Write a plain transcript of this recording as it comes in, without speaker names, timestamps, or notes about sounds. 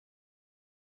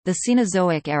The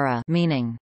Cenozoic era,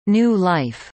 meaning new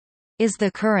life, is the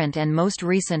current and most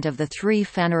recent of the three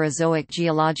Phanerozoic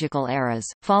geological eras,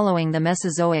 following the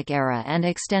Mesozoic era and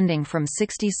extending from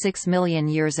 66 million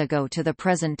years ago to the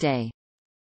present day.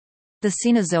 The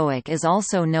Cenozoic is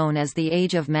also known as the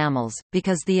Age of Mammals,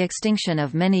 because the extinction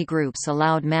of many groups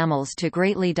allowed mammals to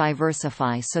greatly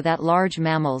diversify so that large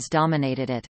mammals dominated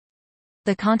it.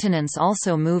 The continents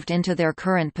also moved into their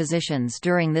current positions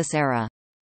during this era.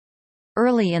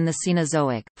 Early in the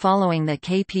Cenozoic, following the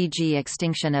KPG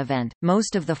extinction event,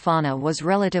 most of the fauna was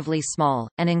relatively small,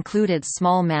 and included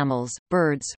small mammals,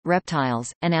 birds,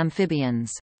 reptiles, and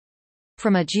amphibians.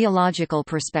 From a geological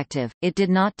perspective, it did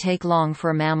not take long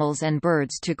for mammals and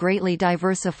birds to greatly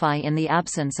diversify in the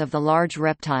absence of the large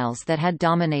reptiles that had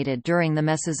dominated during the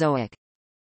Mesozoic.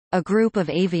 A group of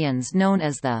avians known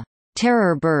as the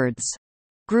terror birds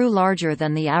grew larger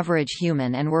than the average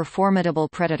human and were formidable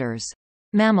predators.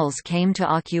 Mammals came to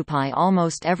occupy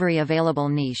almost every available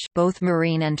niche, both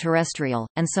marine and terrestrial,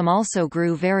 and some also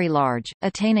grew very large,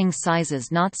 attaining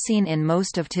sizes not seen in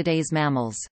most of today's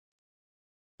mammals.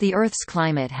 The Earth's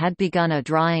climate had begun a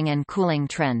drying and cooling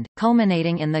trend,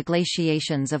 culminating in the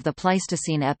glaciations of the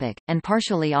Pleistocene epoch, and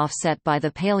partially offset by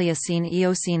the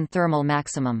Paleocene-Eocene thermal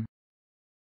maximum.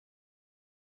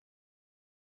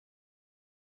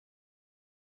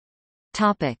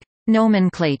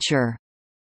 Nomenclature.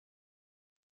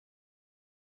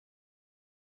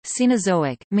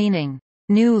 Cenozoic, meaning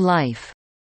new life,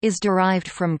 is derived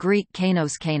from Greek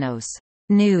kainos,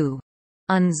 new,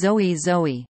 and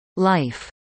zoe, life.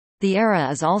 The era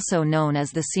is also known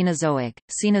as the Cenozoic,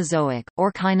 Cenozoic,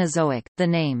 or Cainozoic. The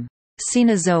name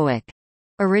Cenozoic,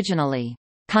 originally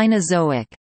Cainozoic,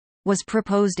 was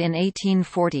proposed in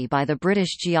 1840 by the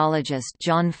British geologist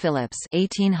John Phillips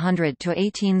 (1800 to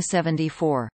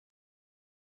 1874).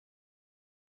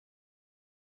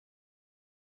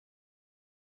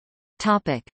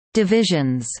 Topic: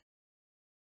 Divisions.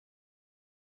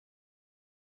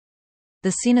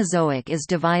 The Cenozoic is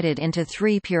divided into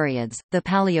three periods, the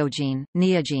Paleogene,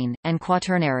 Neogene, and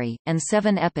Quaternary, and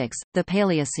 7 epochs, the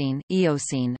Paleocene,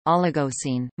 Eocene,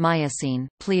 Oligocene, Miocene,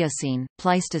 Pliocene,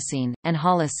 Pleistocene, and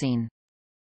Holocene.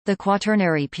 The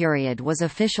Quaternary period was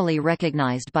officially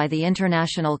recognized by the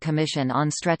International Commission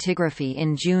on Stratigraphy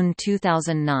in June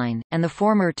 2009, and the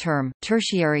former term,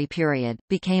 Tertiary period,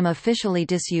 became officially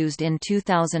disused in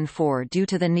 2004 due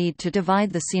to the need to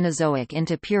divide the Cenozoic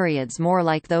into periods more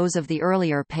like those of the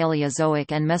earlier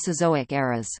Paleozoic and Mesozoic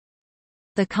eras.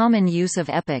 The common use of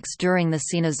epochs during the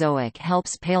Cenozoic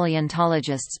helps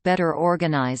paleontologists better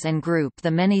organize and group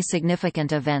the many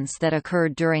significant events that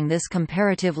occurred during this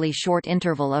comparatively short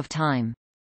interval of time.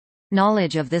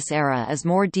 Knowledge of this era is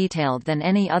more detailed than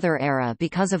any other era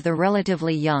because of the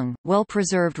relatively young,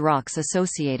 well-preserved rocks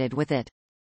associated with it.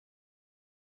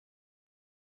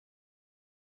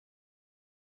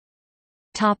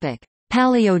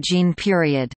 Paleogene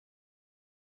period.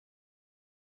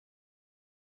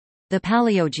 The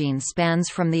Paleogene spans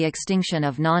from the extinction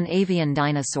of non-avian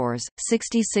dinosaurs,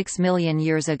 66 million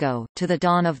years ago, to the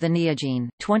dawn of the Neogene,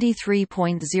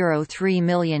 23.03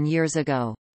 million years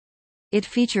ago. It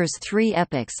features 3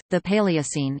 epochs, the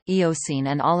Paleocene, Eocene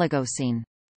and Oligocene.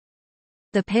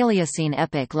 The Paleocene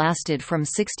epoch lasted from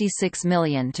 66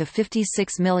 million to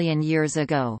 56 million years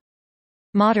ago.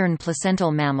 Modern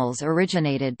placental mammals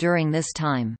originated during this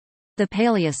time. The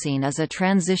Paleocene is a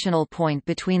transitional point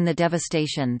between the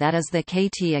devastation that is the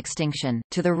KT extinction,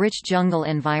 to the rich jungle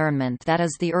environment that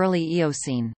is the early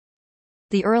Eocene.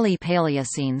 The early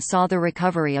Paleocene saw the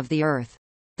recovery of the Earth.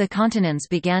 The continents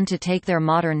began to take their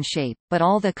modern shape, but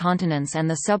all the continents and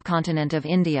the subcontinent of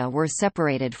India were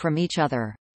separated from each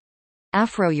other.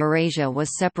 Afro-Eurasia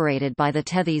was separated by the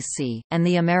Tethys Sea, and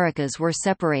the Americas were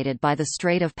separated by the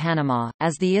Strait of Panama,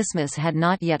 as the isthmus had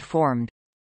not yet formed.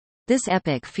 This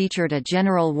epoch featured a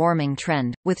general warming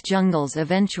trend, with jungles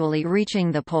eventually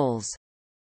reaching the poles.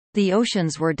 The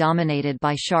oceans were dominated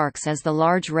by sharks as the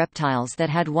large reptiles that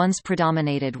had once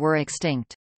predominated were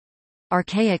extinct.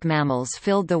 Archaic mammals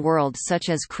filled the world such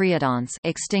as creodonts,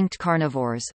 extinct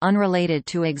carnivores, unrelated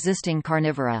to existing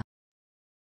carnivora.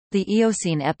 The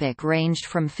Eocene epoch ranged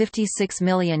from 56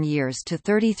 million years to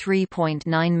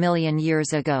 33.9 million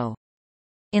years ago.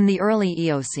 In the early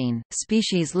Eocene,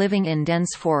 species living in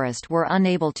dense forest were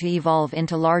unable to evolve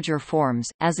into larger forms,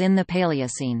 as in the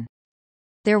Paleocene.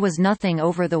 There was nothing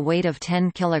over the weight of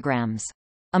 10 kilograms.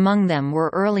 Among them were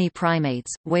early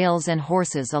primates, whales and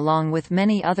horses along with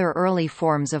many other early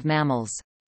forms of mammals.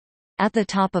 At the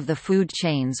top of the food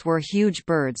chains were huge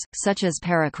birds, such as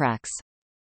paracrax.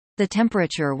 The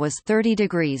temperature was 30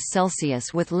 degrees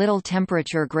Celsius with little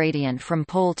temperature gradient from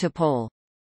pole to pole.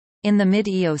 In the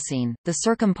mid-Eocene, the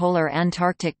circumpolar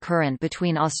Antarctic current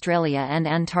between Australia and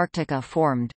Antarctica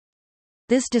formed.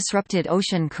 This disrupted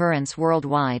ocean currents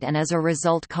worldwide and as a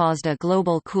result caused a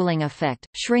global cooling effect,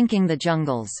 shrinking the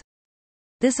jungles.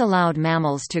 This allowed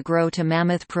mammals to grow to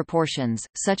mammoth proportions,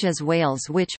 such as whales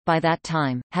which, by that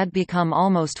time, had become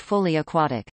almost fully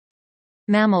aquatic.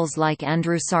 Mammals like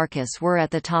Andrewsarchus were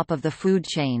at the top of the food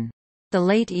chain. The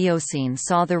late Eocene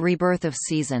saw the rebirth of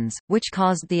seasons, which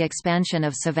caused the expansion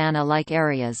of savanna-like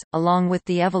areas, along with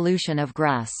the evolution of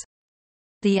grass.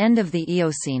 The end of the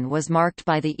Eocene was marked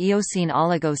by the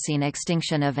Eocene-Oligocene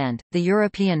extinction event, the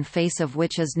European face of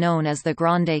which is known as the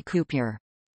Grande Coupure.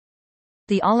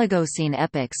 The Oligocene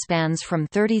epoch spans from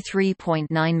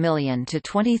 33.9 million to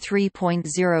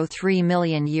 23.03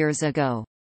 million years ago.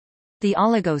 The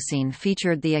Oligocene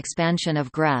featured the expansion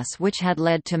of grass which had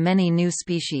led to many new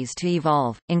species to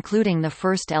evolve, including the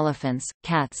first elephants,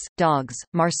 cats, dogs,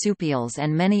 marsupials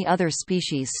and many other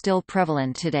species still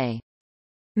prevalent today.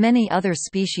 Many other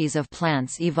species of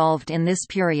plants evolved in this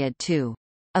period too.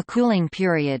 A cooling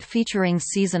period featuring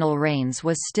seasonal rains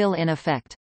was still in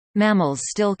effect. Mammals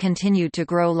still continued to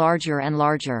grow larger and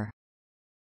larger.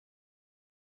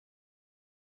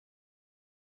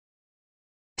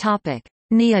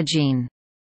 Neogene.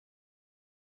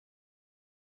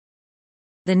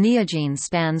 The Neogene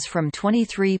spans from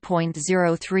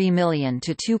 23.03 million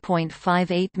to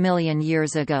 2.58 million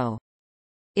years ago.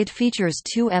 It features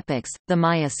two epochs, the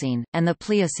Miocene, and the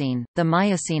Pliocene. The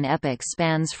Miocene epoch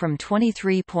spans from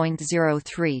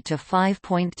 23.03 to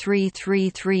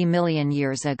 5.333 million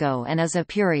years ago and is a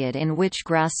period in which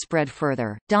grass spread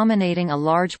further, dominating a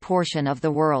large portion of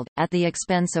the world, at the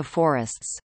expense of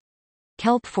forests.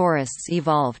 Kelp forests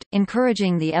evolved,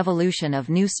 encouraging the evolution of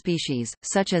new species,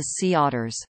 such as sea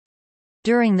otters.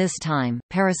 During this time,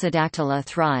 Perissodactyla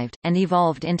thrived, and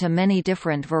evolved into many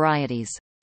different varieties.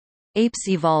 Apes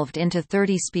evolved into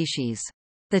 30 species.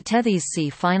 The Tethys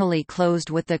Sea finally closed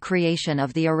with the creation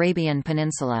of the Arabian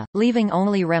Peninsula, leaving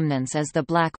only remnants as the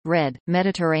Black, Red,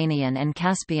 Mediterranean and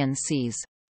Caspian Seas.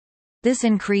 This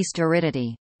increased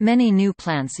aridity. Many new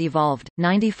plants evolved.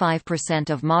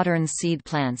 95% of modern seed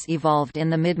plants evolved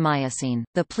in the mid-Miocene.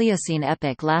 The Pliocene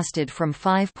epoch lasted from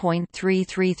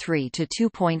 5.333 to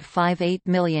 2.58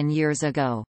 million years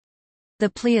ago.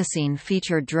 The Pliocene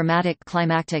featured dramatic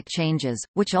climatic changes,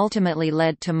 which ultimately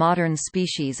led to modern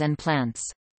species and plants.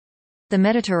 The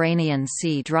Mediterranean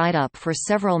Sea dried up for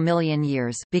several million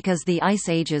years, because the ice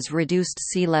ages reduced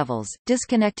sea levels,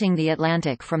 disconnecting the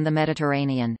Atlantic from the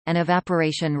Mediterranean, and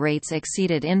evaporation rates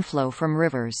exceeded inflow from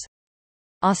rivers.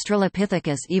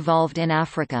 Australopithecus evolved in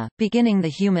Africa, beginning the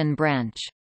human branch.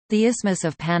 The Isthmus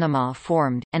of Panama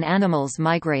formed, and animals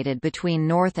migrated between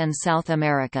North and South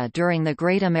America during the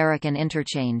Great American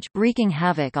Interchange, wreaking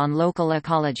havoc on local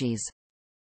ecologies.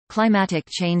 Climatic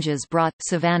changes brought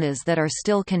savannas that are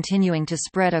still continuing to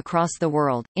spread across the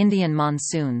world, Indian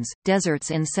monsoons, deserts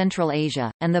in Central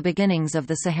Asia, and the beginnings of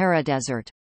the Sahara Desert.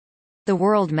 The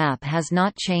world map has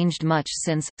not changed much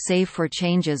since, save for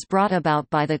changes brought about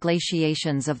by the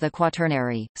glaciations of the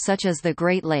Quaternary, such as the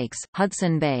Great Lakes,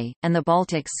 Hudson Bay, and the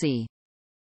Baltic Sea.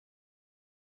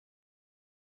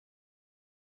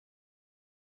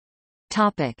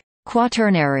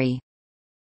 Quaternary.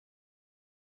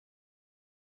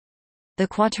 The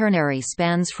Quaternary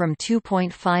spans from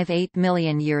 2.58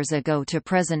 million years ago to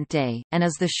present day, and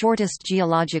is the shortest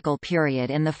geological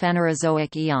period in the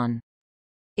Phanerozoic eon.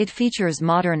 It features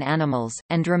modern animals,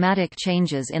 and dramatic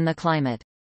changes in the climate.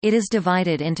 It is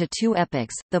divided into two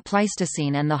epochs, the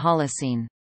Pleistocene and the Holocene.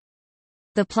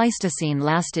 The Pleistocene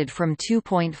lasted from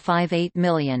 2.58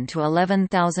 million to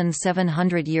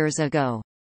 11,700 years ago.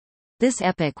 This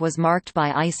epoch was marked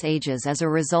by ice ages as a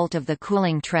result of the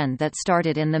cooling trend that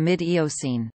started in the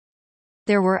mid-Eocene.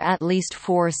 There were at least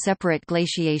 4 separate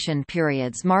glaciation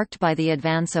periods marked by the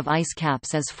advance of ice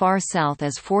caps as far south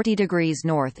as 40 degrees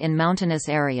north in mountainous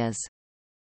areas.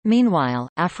 Meanwhile,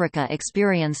 Africa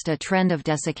experienced a trend of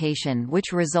desiccation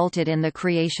which resulted in the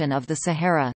creation of the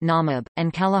Sahara, Namib,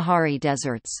 and Kalahari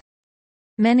deserts.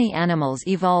 Many animals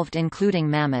evolved including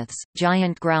mammoths,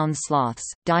 giant ground sloths,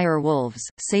 dire wolves,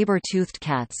 saber-toothed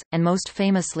cats, and most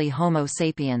famously Homo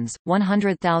sapiens.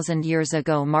 100,000 years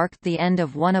ago marked the end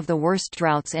of one of the worst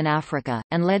droughts in Africa,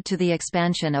 and led to the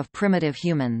expansion of primitive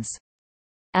humans.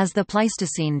 As the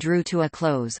Pleistocene drew to a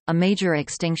close, a major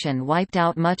extinction wiped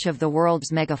out much of the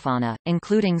world's megafauna,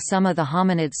 including some of the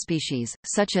hominid species,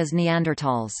 such as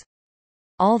Neanderthals.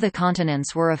 All the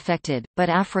continents were affected, but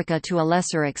Africa to a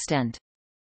lesser extent.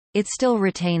 It still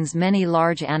retains many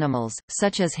large animals,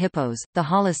 such as hippos. The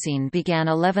Holocene began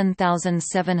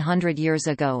 11,700 years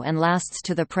ago and lasts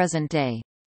to the present day.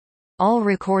 All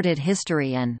recorded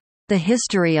history and the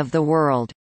history of the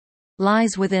world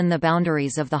lies within the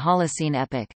boundaries of the Holocene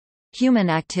epoch. Human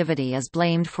activity is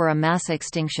blamed for a mass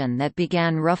extinction that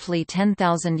began roughly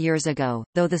 10,000 years ago,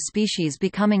 though the species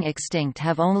becoming extinct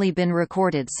have only been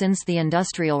recorded since the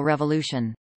Industrial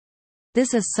Revolution.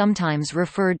 This is sometimes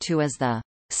referred to as the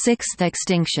sixth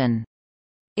extinction.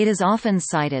 It is often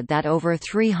cited that over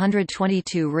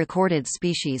 322 recorded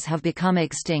species have become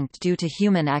extinct due to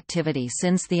human activity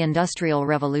since the Industrial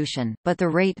Revolution, but the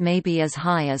rate may be as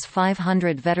high as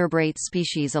 500 vertebrate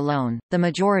species alone, the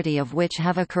majority of which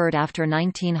have occurred after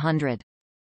 1900.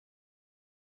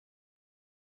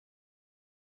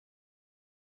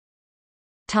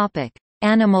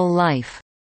 Animal life.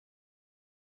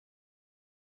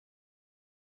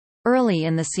 Early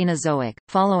in the Cenozoic,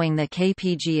 following the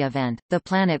KPG event, the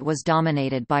planet was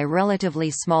dominated by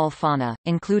relatively small fauna,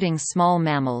 including small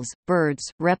mammals,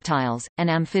 birds, reptiles, and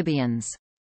amphibians.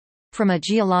 From a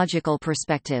geological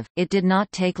perspective, it did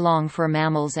not take long for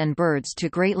mammals and birds to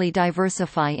greatly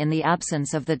diversify in the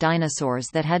absence of the dinosaurs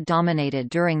that had dominated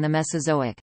during the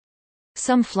Mesozoic.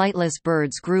 Some flightless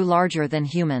birds grew larger than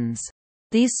humans.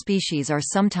 These species are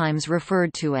sometimes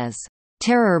referred to as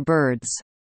terror birds,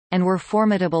 and were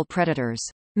formidable predators.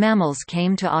 Mammals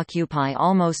came to occupy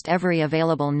almost every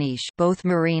available niche, both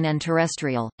marine and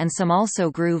terrestrial, and some also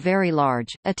grew very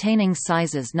large, attaining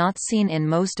sizes not seen in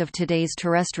most of today's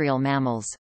terrestrial mammals.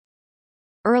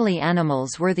 Early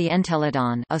animals were the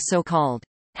entelodon, a so-called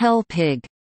hell pig,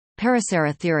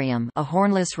 Paraceratherium, a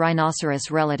hornless rhinoceros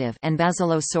relative, and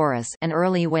Basilosaurus, an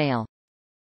early whale.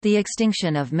 The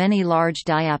extinction of many large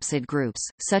diapsid groups,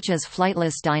 such as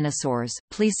flightless dinosaurs,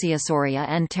 Plesiosauria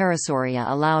and Pterosauria,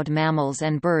 allowed mammals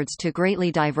and birds to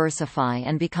greatly diversify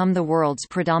and become the world's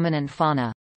predominant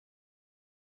fauna.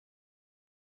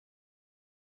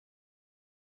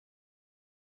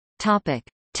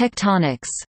 Tectonics.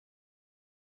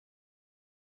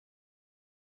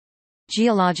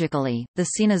 Geologically, the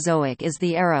Cenozoic is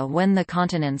the era when the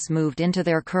continents moved into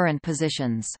their current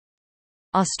positions.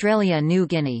 Australia-New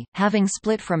Guinea, having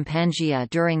split from Pangaea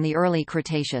during the early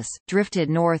Cretaceous, drifted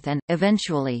north and,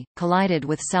 eventually, collided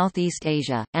with Southeast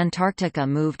Asia. Antarctica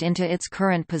moved into its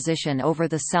current position over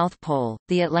the South Pole,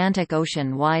 the Atlantic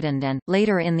Ocean widened and,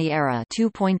 later in the era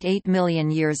 2.8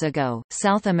 million years ago,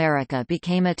 South America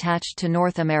became attached to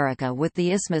North America with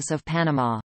the Isthmus of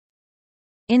Panama.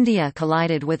 India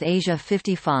collided with Asia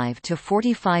 55 to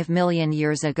 45 million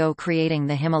years ago, creating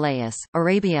the Himalayas.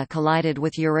 Arabia collided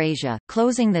with Eurasia,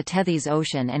 closing the Tethys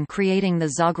Ocean and creating the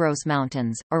Zagros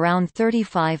Mountains. Around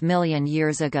 35 million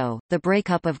years ago, the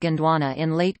breakup of Gondwana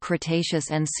in late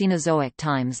Cretaceous and Cenozoic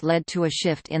times led to a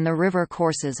shift in the river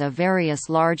courses of various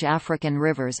large African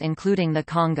rivers, including the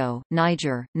Congo,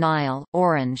 Niger, Nile,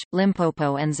 Orange,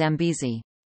 Limpopo, and Zambezi.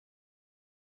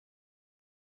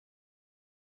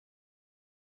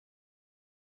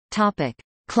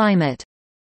 Climate.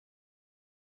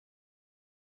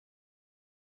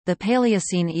 The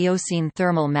Paleocene-Eocene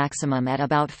thermal maximum at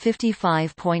about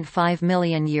 55.5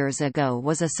 million years ago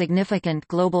was a significant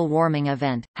global warming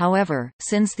event. However,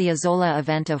 since the Azola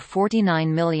event of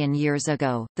 49 million years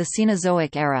ago, the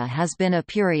Cenozoic era has been a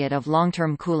period of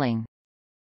long-term cooling.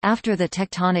 After the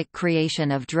tectonic creation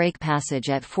of Drake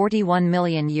Passage at 41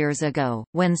 million years ago,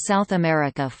 when South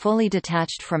America fully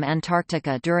detached from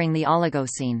Antarctica during the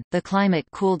Oligocene, the climate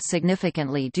cooled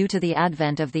significantly due to the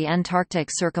advent of the Antarctic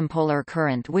Circumpolar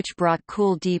Current, which brought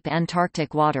cool deep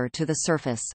Antarctic water to the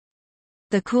surface.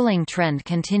 The cooling trend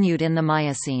continued in the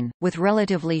Miocene, with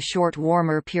relatively short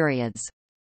warmer periods.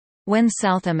 When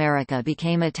South America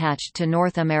became attached to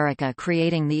North America,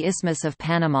 creating the Isthmus of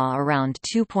Panama around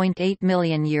 2.8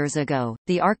 million years ago,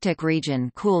 the Arctic region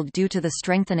cooled due to the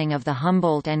strengthening of the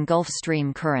Humboldt and Gulf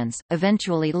Stream currents,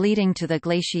 eventually leading to the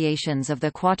glaciations of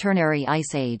the Quaternary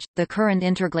Ice Age, the current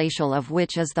interglacial of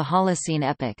which is the Holocene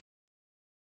epoch.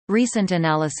 Recent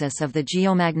analysis of the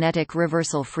geomagnetic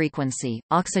reversal frequency,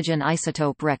 oxygen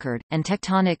isotope record, and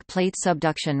tectonic plate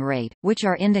subduction rate, which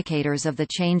are indicators of the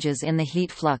changes in the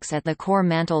heat flux at the core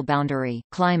mantle boundary,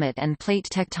 climate and plate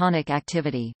tectonic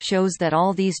activity, shows that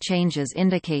all these changes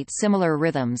indicate similar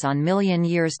rhythms on million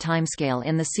years timescale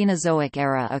in the Cenozoic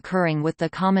era, occurring with the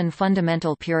common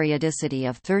fundamental periodicity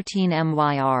of 13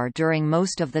 MYR during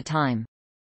most of the time.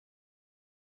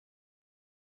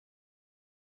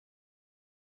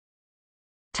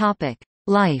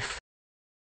 Life.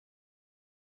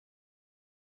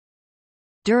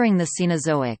 During the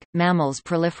Cenozoic, mammals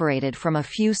proliferated from a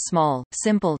few small,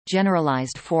 simple,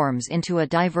 generalized forms into a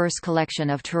diverse collection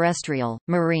of terrestrial,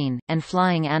 marine, and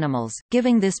flying animals,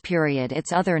 giving this period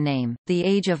its other name, the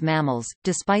Age of Mammals,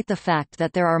 despite the fact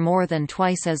that there are more than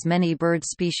twice as many bird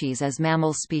species as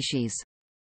mammal species.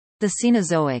 The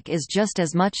Cenozoic is just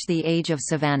as much the age of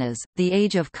savannas, the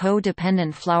age of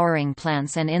co-dependent flowering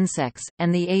plants and insects,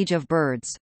 and the age of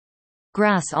birds.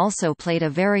 Grass also played a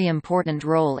very important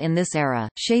role in this era,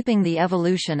 shaping the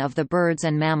evolution of the birds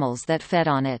and mammals that fed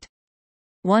on it.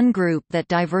 One group that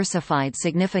diversified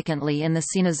significantly in the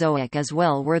Cenozoic as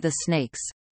well were the snakes.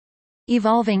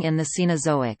 Evolving in the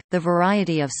Cenozoic, the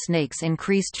variety of snakes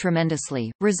increased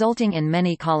tremendously, resulting in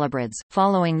many colubrids,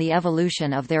 following the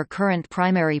evolution of their current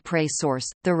primary prey source,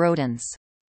 the rodents.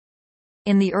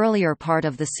 In the earlier part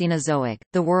of the Cenozoic,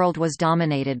 the world was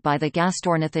dominated by the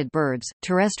gastornithid birds,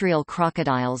 terrestrial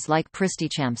crocodiles like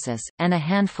Pristichampsus, and a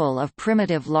handful of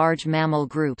primitive large mammal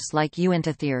groups like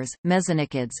Uintatheres,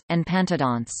 Mesonychids, and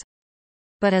Pantodonts.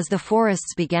 But as the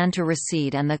forests began to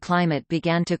recede and the climate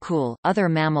began to cool, other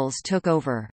mammals took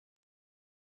over.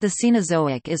 The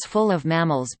Cenozoic is full of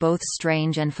mammals both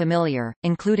strange and familiar,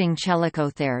 including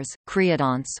chalicotheres,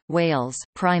 creodonts, whales,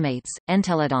 primates,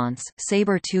 entelodonts,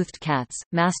 saber-toothed cats,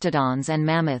 mastodons and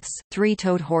mammoths,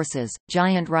 three-toed horses,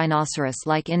 giant rhinoceros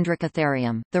like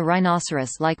Indracotherium, the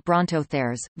rhinoceros like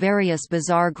Brontotheres, various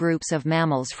bizarre groups of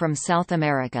mammals from South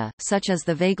America, such as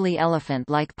the vaguely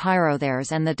elephant-like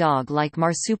Pyrotheres and the dog-like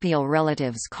marsupial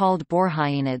relatives called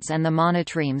Borhyenids, and the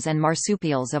monotremes and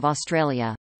marsupials of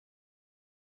Australia.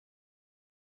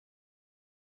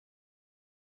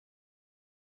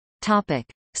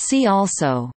 See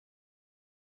also: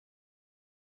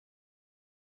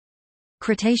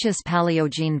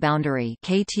 Cretaceous-Paleogene boundary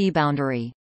 (KT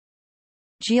boundary),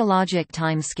 Geologic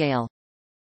time scale,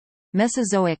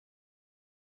 Mesozoic,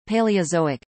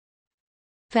 Paleozoic,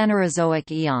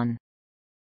 Phanerozoic eon.